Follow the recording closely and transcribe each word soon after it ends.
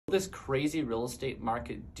This crazy real estate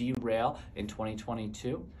market derail in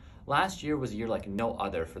 2022? Last year was a year like no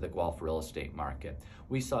other for the Guelph real estate market.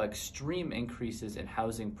 We saw extreme increases in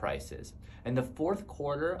housing prices. In the fourth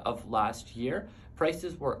quarter of last year,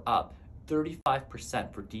 prices were up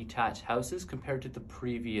 35% for detached houses compared to the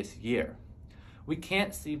previous year. We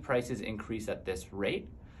can't see prices increase at this rate,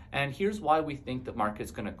 and here's why we think the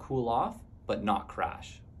market's going to cool off but not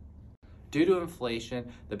crash. Due to inflation,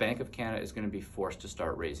 the Bank of Canada is going to be forced to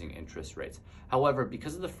start raising interest rates. However,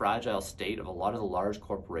 because of the fragile state of a lot of the large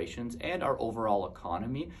corporations and our overall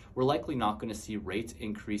economy, we're likely not going to see rates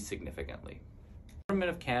increase significantly. The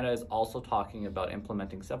Government of Canada is also talking about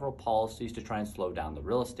implementing several policies to try and slow down the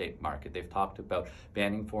real estate market. They've talked about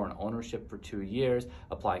banning foreign ownership for 2 years,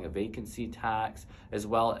 applying a vacancy tax, as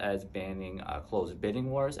well as banning closed bidding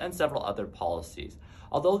wars, and several other policies.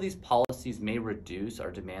 Although these policies may reduce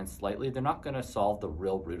our demand slightly, they're not going to solve the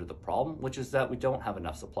real root of the problem, which is that we don't have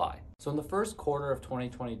enough supply. So in the first quarter of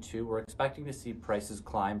 2022, we're expecting to see prices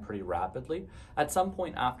climb pretty rapidly. At some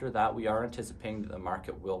point after that, we are anticipating that the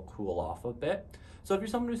market will cool off a bit. So if you're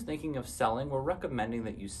someone who's thinking of selling, we're recommending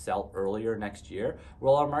that you sell earlier next year,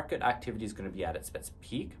 while our market activity is going to be at its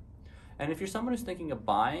peak. And if you're someone who's thinking of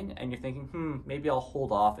buying and you're thinking, maybe I'll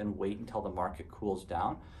hold off and wait until the market cools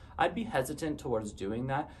down, I'd be hesitant towards doing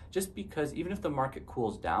that, just because even if the market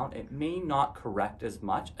cools down, it may not correct as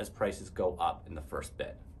much as prices go up in the first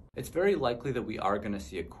bit. It's very likely that we are going to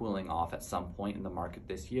see a cooling off at some point in the market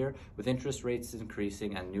this year, with interest rates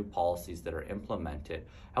increasing and new policies that are implemented.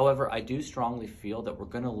 However, I do strongly feel that we're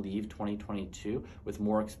going to leave 2022 with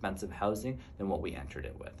more expensive housing than what we entered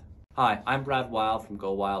it with. Hi, I'm Brad Wild from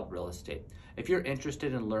Go Wild Real Estate. If you're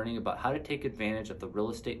interested in learning about how to take advantage of the real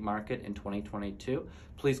estate market in 2022,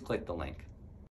 please click the link.